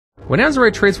When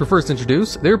Azerite traits were first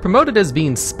introduced, they were promoted as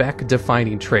being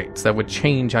spec-defining traits that would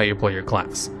change how you play your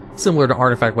class, similar to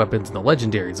artifact weapons in the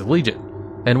legendaries of Legion.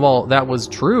 And while that was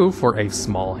true for a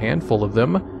small handful of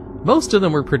them, most of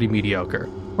them were pretty mediocre,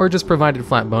 or just provided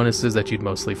flat bonuses that you'd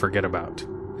mostly forget about.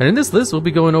 And in this list, we'll be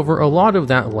going over a lot of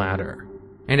that latter.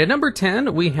 And at number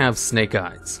 10, we have Snake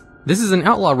Eyes. This is an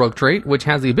Outlaw Rogue trait, which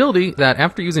has the ability that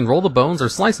after using Roll the Bones or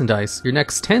Slice and Dice, your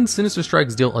next 10 Sinister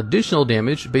Strikes deal additional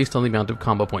damage based on the amount of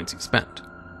combo points you've spent.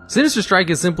 Sinister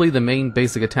Strike is simply the main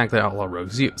basic attack that Outlaw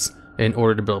Rogues use, in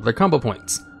order to build up their combo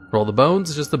points. Roll the Bones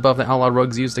is just the buff that Outlaw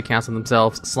Rogues use to cast on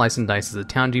themselves, Slice and Dice is a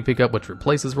talent you pick up which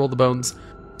replaces Roll the Bones.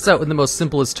 So, in the most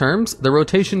simplest terms, the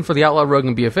rotation for the Outlaw Rogue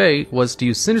in BFA was to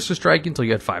use Sinister Strike until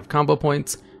you had 5 combo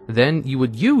points, then you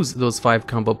would use those 5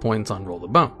 combo points on Roll the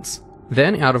Bones.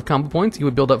 Then, out of combo points, you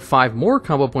would build up 5 more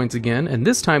combo points again, and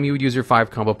this time you would use your 5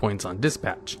 combo points on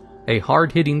Dispatch, a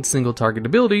hard-hitting single-target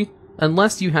ability,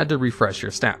 unless you had to refresh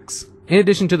your stacks, in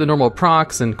addition to the normal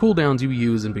procs and cooldowns you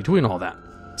use in between all that.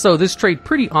 So this trait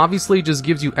pretty obviously just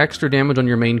gives you extra damage on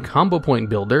your main combo point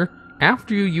builder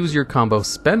after you use your combo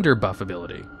spender buff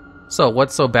ability. So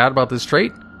what's so bad about this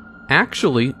trait?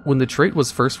 Actually, when the trait was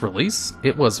first released,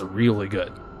 it was really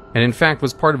good, and in fact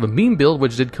was part of a meme build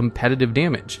which did competitive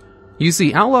damage. You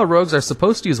see, Outlaw Rogues are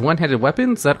supposed to use one-handed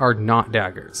weapons that are not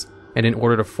daggers, and in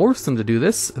order to force them to do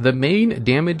this, the main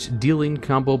damage-dealing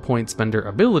combo point spender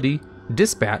ability,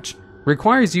 Dispatch,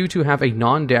 requires you to have a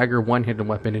non-dagger one-handed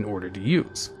weapon in order to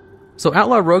use. So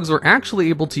Outlaw Rogues were actually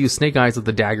able to use Snake Eyes with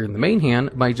the dagger in the main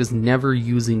hand by just never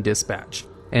using Dispatch,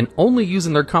 and only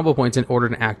using their combo points in order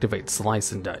to activate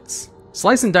Slice and Dice.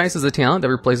 Slice and Dice is a talent that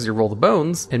replaces your Roll the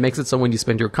Bones, and makes it so when you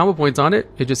spend your combo points on it,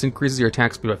 it just increases your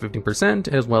attack speed by 15%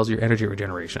 as well as your energy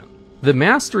regeneration. The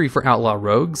Mastery for Outlaw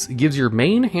Rogues gives your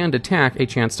main hand attack a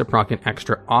chance to proc an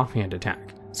extra offhand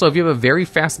attack. So if you have a very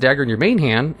fast dagger in your main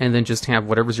hand, and then just have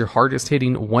whatever's your hardest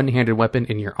hitting one-handed weapon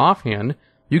in your offhand,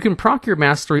 you can proc your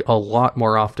Mastery a lot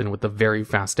more often with the very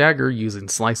fast dagger using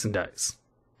Slice and Dice.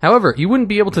 However, you wouldn't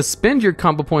be able to spend your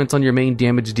combo points on your main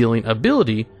damage dealing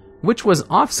ability, which was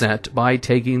offset by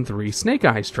taking 3 Snake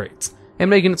Eyes traits,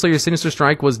 and making it so your Sinister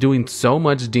Strike was doing so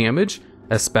much damage,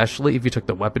 especially if you took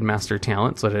the Weapon Master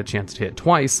talent so it had a chance to hit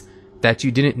twice, that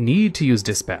you didn't need to use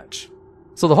Dispatch.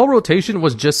 So the whole rotation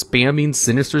was just spamming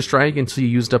Sinister Strike until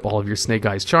you used up all of your Snake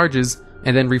Eyes charges,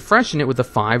 and then refreshing it with a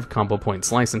 5 combo point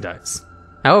Slice and Dice.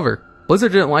 However,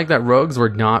 Blizzard didn't like that Rogues were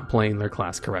not playing their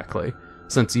class correctly,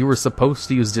 since you were supposed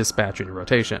to use Dispatch in your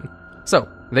rotation. So,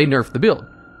 they nerfed the build.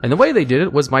 And the way they did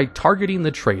it was by targeting the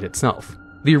trait itself.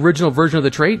 The original version of the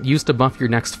trait used to buff your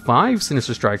next 5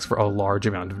 Sinister Strikes for a large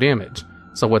amount of damage.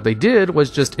 So what they did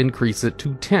was just increase it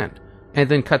to 10, and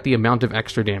then cut the amount of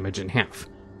extra damage in half.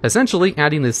 Essentially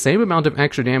adding the same amount of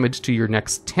extra damage to your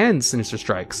next 10 Sinister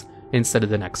Strikes instead of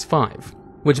the next 5.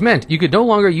 Which meant you could no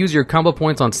longer use your combo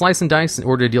points on Slice and Dice in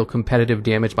order to deal competitive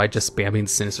damage by just spamming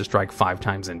Sinister Strike 5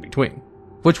 times in between,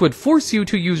 which would force you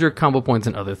to use your combo points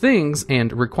on other things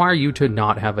and require you to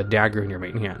not have a dagger in your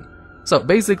main hand. So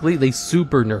basically, they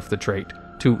super nerfed the trait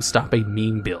to stop a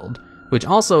meme build, which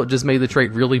also just made the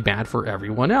trait really bad for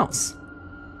everyone else.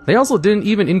 They also didn't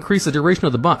even increase the duration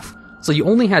of the buff, so you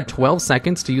only had 12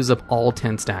 seconds to use up all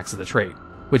 10 stacks of the trait,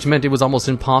 which meant it was almost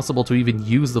impossible to even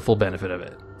use the full benefit of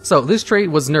it. So this trait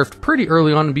was nerfed pretty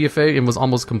early on in BFA and was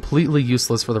almost completely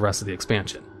useless for the rest of the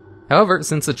expansion. However,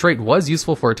 since the trait was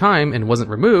useful for a time and wasn't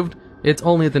removed, it's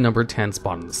only at the number 10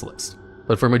 spot on this list.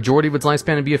 But for a majority of its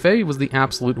lifespan in BFA, it was the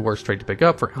absolute worst trait to pick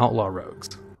up for Outlaw Rogues.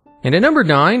 And at number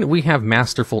 9, we have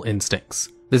Masterful Instincts.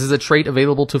 This is a trait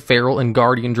available to Feral and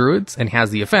Guardian Druids, and has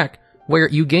the effect where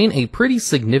you gain a pretty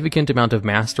significant amount of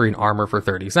mastery and armor for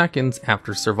 30 seconds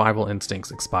after Survival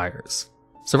Instincts expires.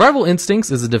 Survival Instincts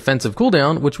is a defensive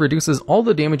cooldown which reduces all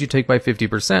the damage you take by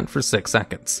 50% for 6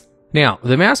 seconds. Now,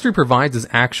 the mastery provides is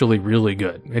actually really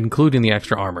good, including the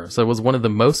extra armor, so it was one of the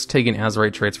most taken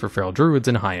Azerite traits for Feral Druids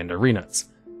in high-end arenas.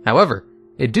 However,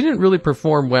 it didn't really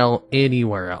perform well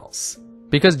anywhere else,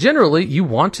 because generally you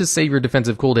want to save your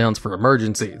defensive cooldowns for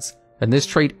emergencies, and this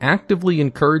trait actively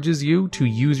encourages you to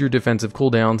use your defensive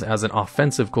cooldowns as an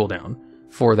offensive cooldown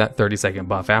for that 30-second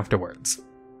buff afterwards.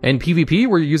 In PvP,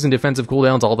 where you're using defensive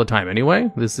cooldowns all the time anyway,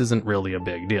 this isn't really a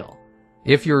big deal.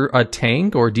 If you're a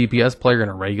tank or DPS player in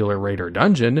a regular raid or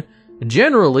dungeon,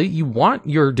 generally you want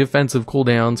your defensive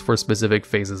cooldowns for specific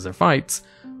phases of fights,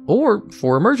 or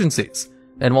for emergencies.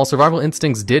 And while Survival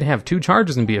Instincts did have 2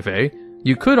 charges in BFA,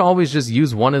 you could always just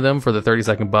use one of them for the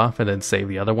 30-second buff and then save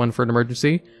the other one for an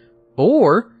emergency,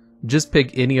 or just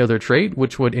pick any other trait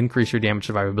which would increase your damage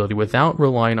survivability without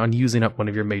relying on using up one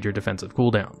of your major defensive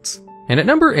cooldowns. And at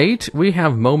number 8, we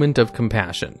have Moment of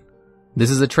Compassion. This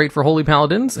is a trait for Holy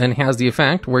Paladins and has the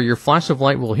effect where your Flash of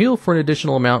Light will heal for an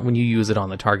additional amount when you use it on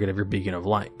the target of your Beacon of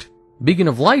Light. Beacon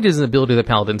of Light is an ability that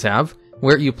Paladins have,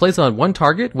 where you place it on one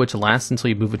target, which lasts until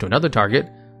you move it to another target.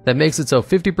 That makes it so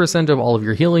 50% of all of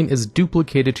your healing is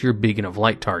duplicated to your Beacon of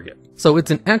Light target. So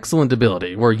it's an excellent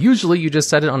ability, where usually you just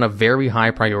set it on a very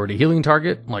high priority healing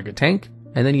target, like a tank,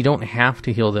 and then you don't have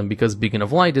to heal them because Beacon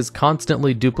of Light is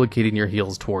constantly duplicating your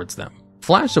heals towards them.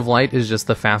 Flash of Light is just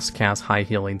the fast cast high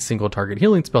healing single target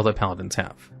healing spell that Paladins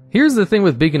have. Here's the thing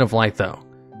with Beacon of Light though.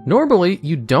 Normally,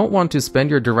 you don't want to spend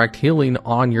your direct healing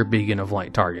on your Beacon of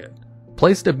Light target.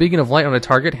 Placed a Beacon of Light on a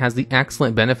target has the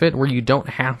excellent benefit where you don't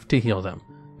have to heal them.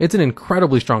 It's an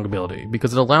incredibly strong ability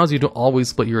because it allows you to always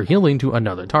split your healing to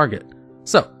another target.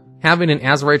 So, having an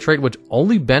Azerite trait which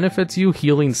only benefits you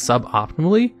healing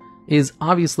suboptimally is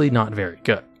obviously not very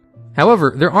good.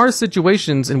 However, there are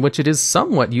situations in which it is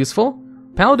somewhat useful.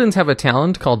 Paladins have a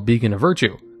talent called Beacon of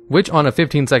Virtue, which on a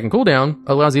 15-second cooldown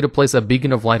allows you to place a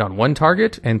Beacon of Light on one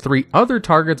target and 3 other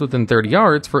targets within 30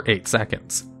 yards for 8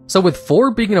 seconds. So with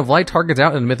 4 Beacon of Light targets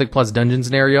out in a Mythic Plus dungeon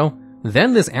scenario,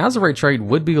 then this Azerite trait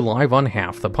would be live on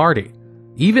half the party.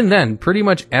 Even then, pretty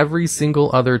much every single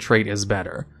other trait is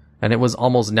better, and it was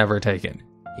almost never taken,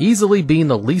 easily being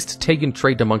the least taken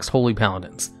trait amongst Holy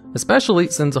Paladins, especially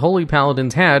since Holy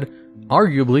Paladins had,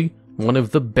 arguably, one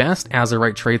of the best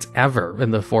Azerite traits ever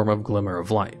in the form of Glimmer of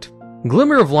Light.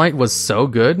 Glimmer of Light was so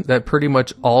good that pretty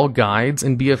much all guides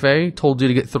in BFA told you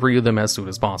to get 3 of them as soon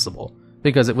as possible,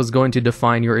 because it was going to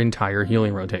define your entire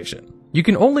healing rotation. You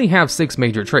can only have 6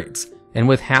 major traits, and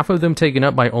with half of them taken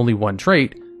up by only one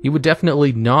trait, you would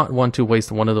definitely not want to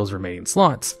waste one of those remaining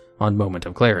slots on Moment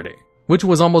of Clarity, which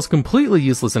was almost completely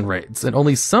useless in raids, and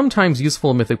only sometimes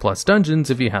useful in Mythic Plus dungeons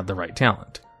if you had the right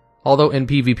talent. Although in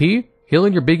PvP,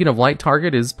 healing your Beacon of Light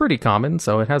target is pretty common,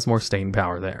 so it has more staying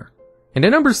power there. And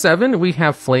at number 7, we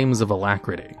have Flames of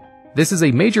Alacrity. This is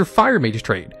a major fire mage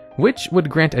trait, which would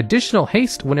grant additional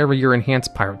haste whenever your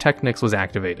Enhanced Pyrotechnics was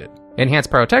activated.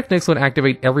 Enhanced Pyrotechnics would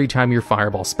activate every time your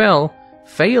Fireball spell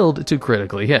failed to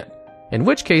critically hit, in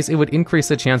which case it would increase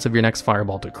the chance of your next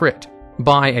Fireball to crit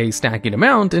by a stacking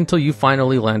amount until you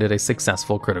finally landed a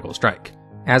successful critical strike,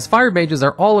 as fire mages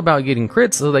are all about getting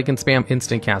crits so they can spam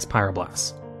instant cast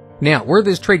Pyroblast. Now, where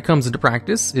this trait comes into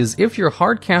practice is if you're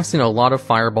hard casting a lot of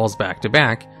Fireballs back to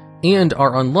back and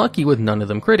are unlucky with none of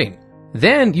them critting.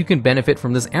 Then you can benefit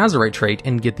from this Azerite trait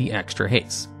and get the extra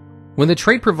haste. When the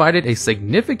trait provided a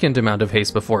significant amount of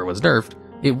haste before it was nerfed,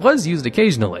 it was used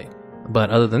occasionally, but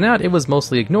other than that, it was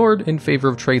mostly ignored in favor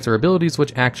of traits or abilities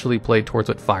which actually played towards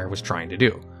what fire was trying to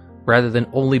do, rather than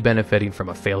only benefiting from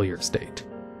a failure state.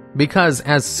 Because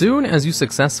as soon as you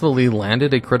successfully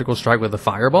landed a critical strike with a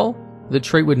fireball, the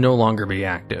trait would no longer be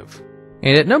active.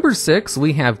 And at number 6,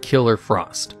 we have Killer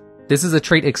Frost. This is a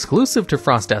trait exclusive to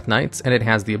Frost Death Knights, and it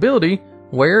has the ability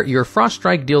where your Frost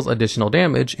Strike deals additional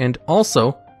damage and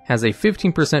also has a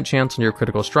 15% chance on your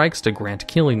critical strikes to grant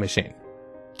Killing Machine.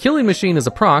 Killing Machine is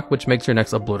a proc which makes your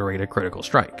next obliterate a critical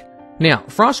strike. Now,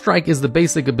 Frost Strike is the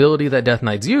basic ability that Death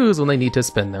Knights use when they need to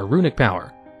spend their runic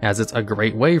power, as it's a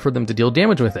great way for them to deal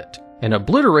damage with it, and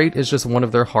Obliterate is just one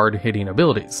of their hard-hitting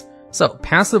abilities. So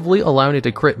passively allowing it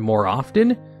to crit more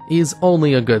often is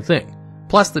only a good thing.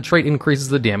 Plus the trait increases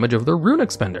the damage of their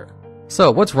runic spender. So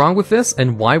what's wrong with this,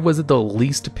 and why was it the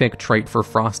least picked trait for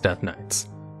Frost Death Knights?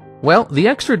 Well, the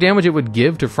extra damage it would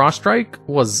give to Frost Strike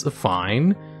was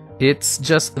fine. It's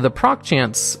just the proc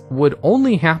chance would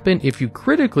only happen if you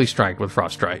critically strike with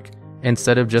Frost Strike,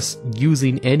 instead of just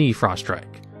using any Frost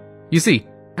Strike. You see,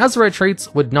 Azerite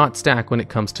traits would not stack when it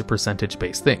comes to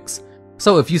percentage-based things.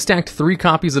 So if you stacked 3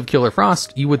 copies of Killer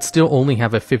Frost, you would still only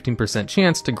have a 15%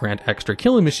 chance to grant extra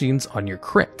killing machines on your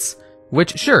crits.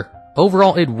 Which, sure,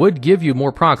 overall it would give you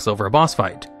more procs over a boss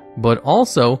fight, but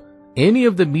also, any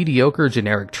of the mediocre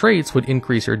generic traits would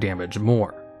increase your damage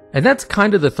more. And that's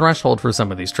kind of the threshold for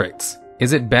some of these traits.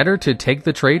 Is it better to take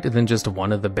the trait than just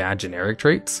one of the bad generic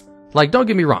traits? Like, don't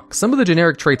get me wrong, some of the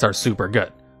generic traits are super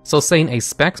good, so saying a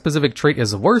spec-specific trait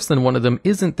is worse than one of them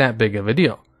isn't that big of a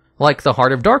deal. Like the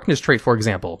Heart of Darkness trait, for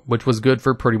example, which was good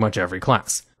for pretty much every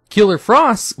class. Killer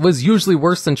Frost was usually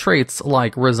worse than traits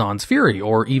like Razan's Fury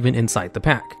or even Insight the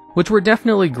Pack, which were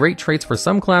definitely great traits for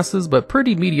some classes, but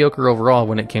pretty mediocre overall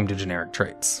when it came to generic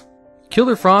traits.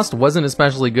 Killer Frost wasn't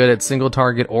especially good at single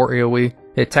target or AoE.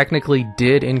 It technically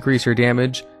did increase your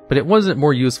damage, but it wasn't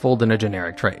more useful than a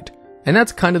generic trait. And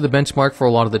that's kind of the benchmark for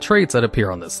a lot of the traits that appear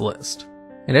on this list.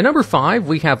 And at number 5,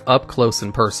 we have Up Close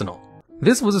and Personal.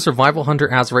 This was a Survival Hunter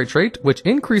Azerite trait, which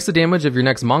increased the damage of your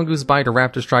next Mongoose Bite or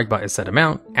Raptor Strike by a set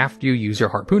amount after you use your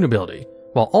Harpoon ability,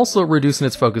 while also reducing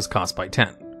its focus cost by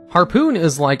 10. Harpoon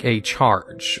is like a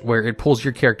charge, where it pulls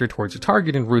your character towards your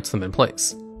target and roots them in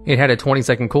place. It had a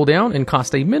 20-second cooldown and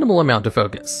cost a minimal amount to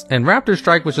focus, and Raptor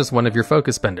Strike was just one of your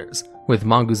focus spenders, with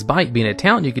Mongoose Bite being a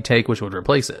talent you could take which would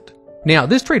replace it. Now,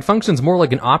 this trait functions more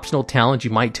like an optional talent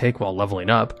you might take while leveling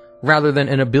up, rather than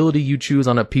an ability you choose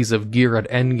on a piece of gear at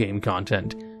endgame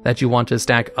content that you want to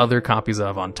stack other copies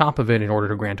of on top of it in order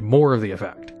to grant more of the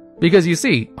effect. Because you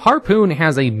see, Harpoon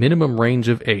has a minimum range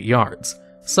of 8 yards,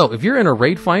 so if you're in a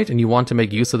raid fight and you want to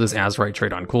make use of this Azerite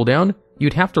trait on cooldown,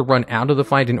 you'd have to run out of the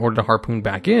fight in order to Harpoon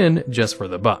back in just for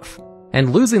the buff.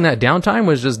 And losing that downtime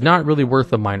was just not really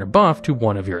worth a minor buff to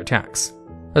one of your attacks.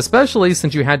 Especially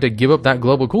since you had to give up that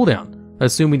global cooldown,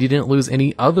 assuming you didn't lose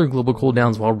any other global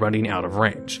cooldowns while running out of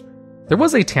range. There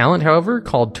was a talent, however,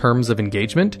 called Terms of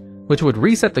Engagement, which would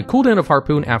reset the cooldown of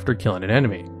Harpoon after killing an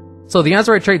enemy. So the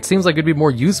Azerite trait seems like it'd be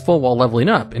more useful while leveling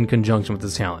up in conjunction with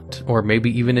this talent, or maybe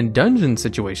even in dungeons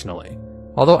situationally.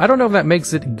 Although I don't know if that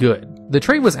makes it good. The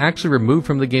trait was actually removed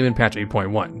from the game in patch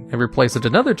 8.1, and replaced with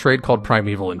another trait called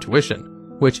Primeval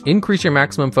Intuition, which increased your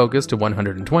maximum focus to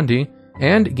 120,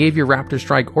 and gave your Raptor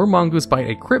Strike or Mongoose Bite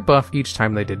a crit buff each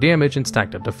time they did damage and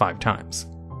stacked up to 5 times.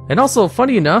 And also,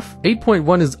 funny enough,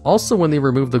 8.1 is also when they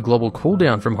removed the global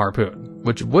cooldown from Harpoon,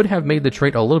 which would have made the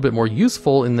trait a little bit more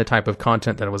useful in the type of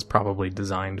content that it was probably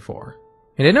designed for.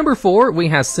 And at number 4, we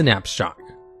have Synapse Shock.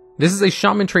 This is a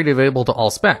shaman trait available to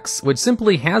all specs, which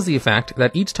simply has the effect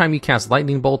that each time you cast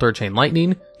Lightning Bolt or Chain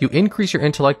Lightning, you increase your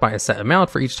intellect by a set amount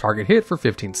for each target hit for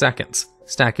 15 seconds,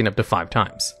 stacking up to 5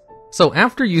 times. So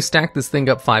after you stack this thing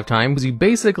up 5 times, you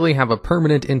basically have a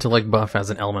permanent intellect buff as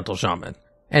an elemental shaman,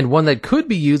 and one that could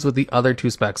be used with the other 2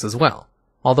 specs as well,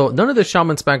 although none of the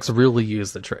shaman specs really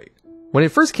use the trait. When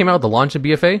it first came out at the launch of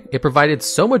BFA, it provided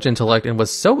so much intellect and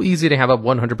was so easy to have up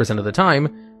 100% of the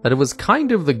time that it was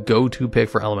kind of the go-to pick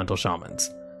for elemental shamans.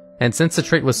 And since the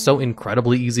trait was so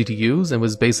incredibly easy to use and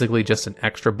was basically just an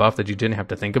extra buff that you didn't have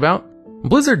to think about,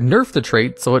 Blizzard nerfed the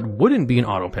trait so it wouldn't be an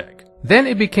auto pick. Then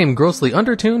it became grossly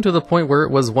undertuned to the point where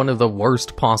it was one of the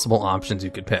worst possible options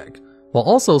you could pick, while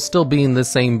also still being the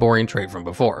same boring trait from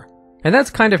before. And that's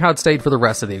kind of how it stayed for the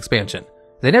rest of the expansion.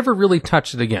 They never really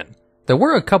touched it again. There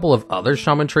were a couple of other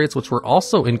shaman traits which were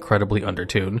also incredibly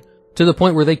undertuned, to the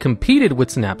point where they competed with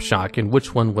Synapse Shock in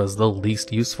which one was the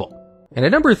least useful. And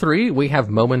at number 3, we have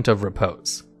Moment of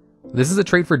Repose. This is a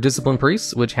trait for Discipline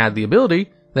Priests, which had the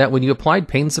ability that when you applied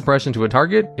pain suppression to a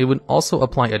target, it would also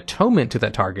apply atonement to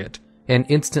that target, and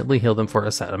instantly heal them for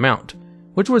a set amount,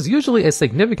 which was usually a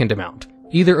significant amount,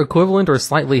 either equivalent or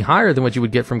slightly higher than what you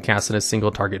would get from casting a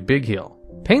single target big heal.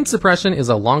 Pain suppression is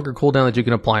a longer cooldown that you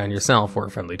can apply on yourself or a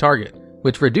friendly target,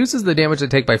 which reduces the damage they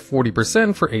take by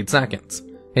 40% for 8 seconds.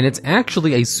 And it's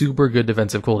actually a super good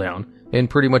defensive cooldown in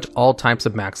pretty much all types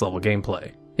of max level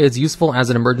gameplay. It's useful as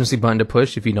an emergency button to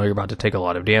push if you know you're about to take a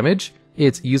lot of damage.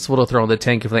 It's useful to throw on the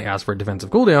tank if they ask for a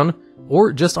defensive cooldown,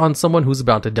 or just on someone who's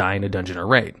about to die in a dungeon or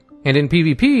raid. And in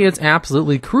PvP, it's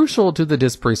absolutely crucial to the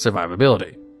Disc Priest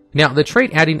survivability. Now, the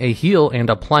trait adding a heal and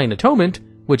applying atonement,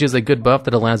 which is a good buff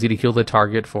that allows you to heal the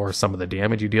target for some of the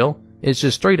damage you deal, is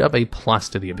just straight up a plus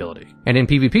to the ability. And in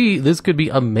PvP, this could be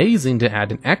amazing to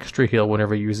add an extra heal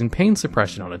whenever you're using pain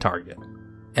suppression on a target.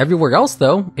 Everywhere else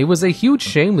though, it was a huge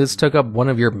shame this took up one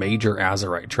of your major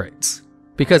Azerite traits,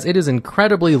 because it is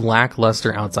incredibly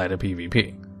lackluster outside of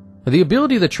PvP. The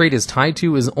ability the trait is tied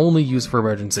to is only used for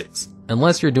emergencies,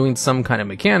 unless you're doing some kind of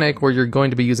mechanic where you're going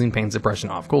to be using pain suppression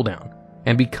off cooldown.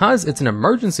 And because it's an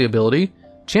emergency ability,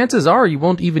 chances are you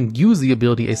won't even use the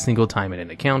ability a single time in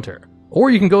an encounter. Or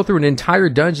you can go through an entire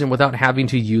dungeon without having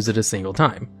to use it a single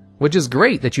time, which is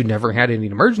great that you never had any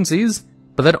emergencies,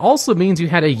 but that also means you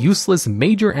had a useless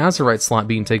major Azerite slot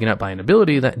being taken up by an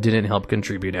ability that didn't help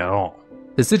contribute at all.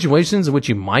 The situations in which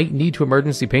you might need to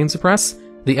emergency pain suppress,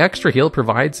 the extra heal it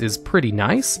provides is pretty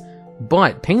nice,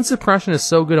 but pain suppression is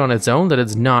so good on its own that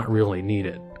it's not really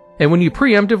needed. And when you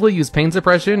preemptively use pain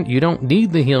suppression, you don't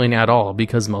need the healing at all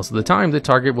because most of the time the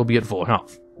target will be at full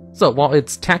health. So while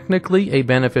it's technically a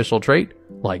beneficial trait,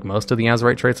 like most of the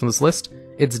Azerite traits on this list,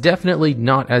 it's definitely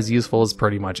not as useful as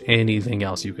pretty much anything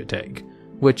else you could take,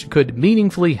 which could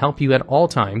meaningfully help you at all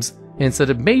times,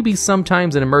 instead of maybe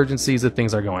sometimes in emergencies if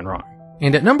things are going wrong.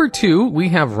 And at number 2, we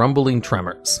have Rumbling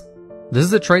Tremors. This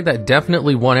is a trait that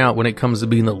definitely won out when it comes to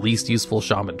being the least useful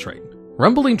shaman trait.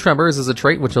 Rumbling Tremors is a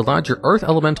trait which allowed your Earth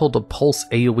Elemental to pulse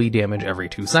AoE damage every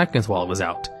 2 seconds while it was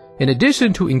out, in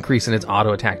addition to increasing its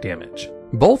auto attack damage.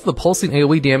 Both the pulsing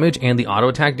AoE damage and the auto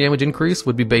attack damage increase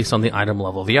would be based on the item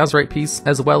level of the Azerite piece,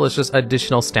 as well as just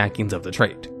additional stackings of the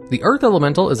trait. The Earth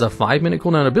Elemental is a 5-minute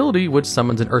cooldown ability which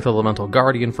summons an Earth Elemental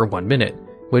Guardian for 1 minute,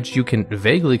 which you can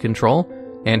vaguely control,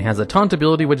 and has a taunt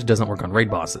ability which doesn't work on raid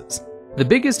bosses. The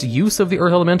biggest use of the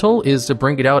Earth Elemental is to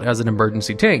bring it out as an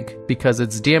emergency tank, because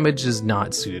its damage is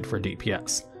not suited for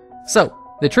DPS. So,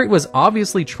 the trait was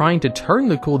obviously trying to turn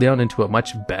the cooldown into a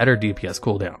much better DPS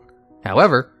cooldown.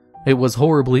 However, it was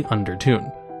horribly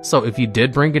undertuned, so if you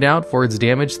did bring it out for its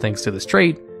damage thanks to this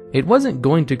trait, it wasn't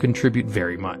going to contribute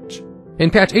very much. In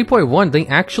patch 8.1, they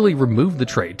actually removed the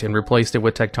trait and replaced it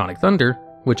with Tectonic Thunder,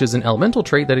 which is an elemental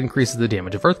trait that increases the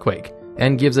damage of Earthquake,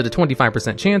 and gives it a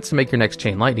 25% chance to make your next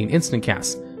Chain Lightning instant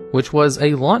cast, which was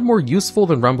a lot more useful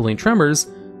than Rumbling Tremors,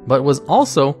 but was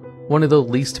also one of the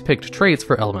least picked traits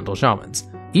for elemental shamans.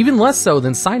 Even less so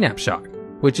than Synapse Shock,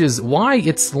 which is why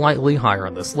it's slightly higher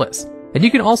on this list. And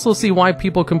you can also see why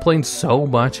people complain so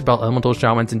much about elemental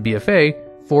shamans in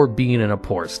BFA for being in a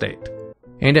poor state.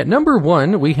 And at number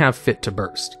 1, we have Fit to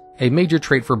Burst, a major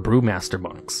trait for Brewmaster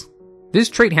monks. This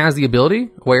trait has the ability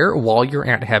where, while you're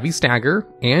at heavy stagger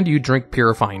and you drink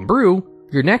Purifying Brew,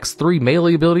 your next 3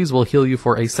 melee abilities will heal you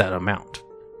for a set amount.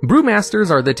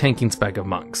 Brewmasters are the tanking spec of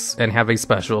monks, and have a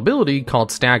special ability called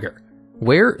Stagger,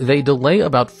 where they delay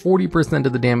about 40%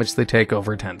 of the damage they take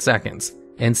over 10 seconds,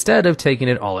 instead of taking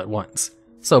it all at once.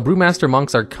 So Brewmaster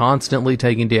monks are constantly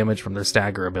taking damage from their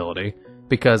Stagger ability,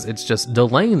 because it's just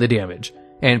delaying the damage,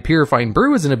 and Purifying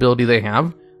Brew is an ability they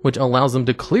have, which allows them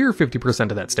to clear 50%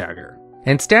 of that Stagger.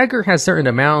 And Stagger has certain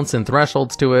amounts and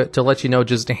thresholds to it to let you know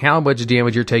just how much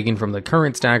damage you're taking from the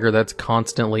current Stagger that's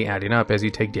constantly adding up as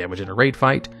you take damage in a raid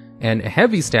fight, and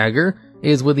Heavy Stagger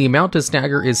is when the amount of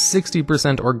Stagger is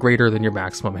 60% or greater than your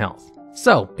maximum health.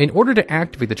 So, in order to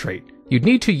activate the trait, you'd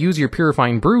need to use your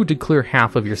Purifying Brew to clear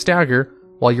half of your Stagger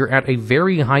while you're at a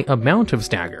very high amount of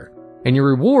Stagger, and your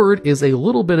reward is a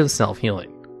little bit of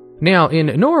self-healing. Now,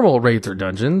 in normal raids or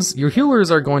dungeons, your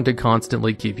healers are going to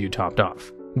constantly keep you topped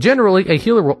off. Generally, a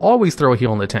healer will always throw a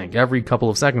heal in the tank every couple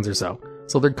of seconds or so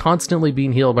they're constantly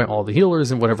being healed by all the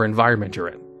healers in whatever environment you're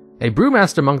in. A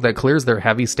Brewmaster monk that clears their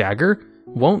heavy Stagger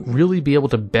won't really be able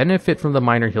to benefit from the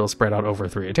minor heal spread out over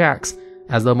 3 attacks,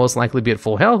 as they'll most likely be at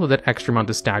full health with that extra amount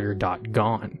of Stagger dot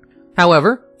gone.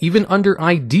 However, even under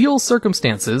ideal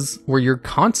circumstances, where you're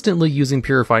constantly using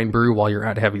Purifying Brew while you're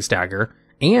at heavy Stagger,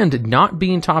 and not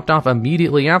being topped off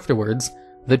immediately afterwards,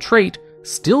 the trait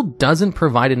still doesn't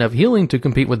provide enough healing to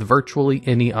compete with virtually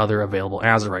any other available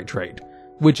Azerite trait,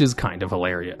 which is kind of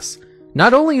hilarious.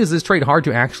 Not only is this trait hard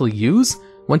to actually use,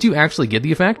 once you actually get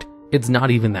the effect, it's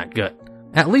not even that good.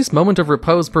 At least Moment of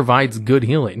Repose provides good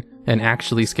healing, and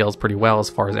actually scales pretty well as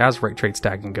far as Azerite trait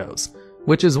stacking goes,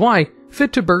 which is why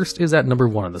Fit to Burst is at number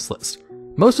 1 on this list.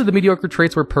 Most of the mediocre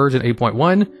traits were purged in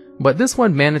 8.1, but this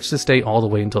one managed to stay all the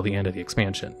way until the end of the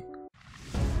expansion.